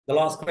The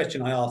last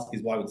question I ask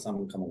is, why would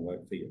someone come and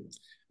work for you?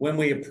 When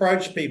we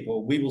approach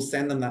people, we will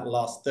send them that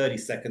last 30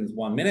 seconds,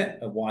 1 minute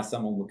of why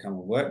someone would come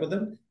and work with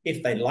them.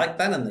 If they like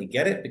that and they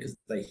get it because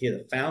they hear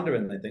the founder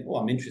and they think, oh,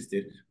 I'm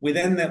interested, we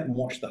then let them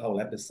watch the whole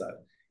episode.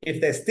 If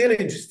they're still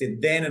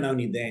interested, then and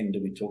only then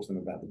do we talk to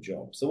them about the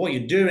job. So what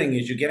you're doing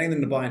is you're getting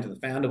them to buy into the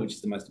founder, which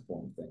is the most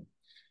important thing.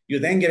 You're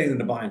then getting them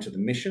to buy into the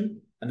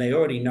mission, and they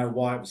already know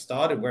why it was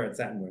started, where it's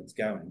at, and where it's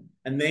going.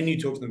 And then you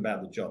talk to them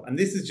about the job. And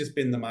this has just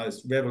been the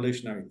most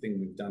revolutionary thing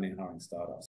we've done in hiring startups.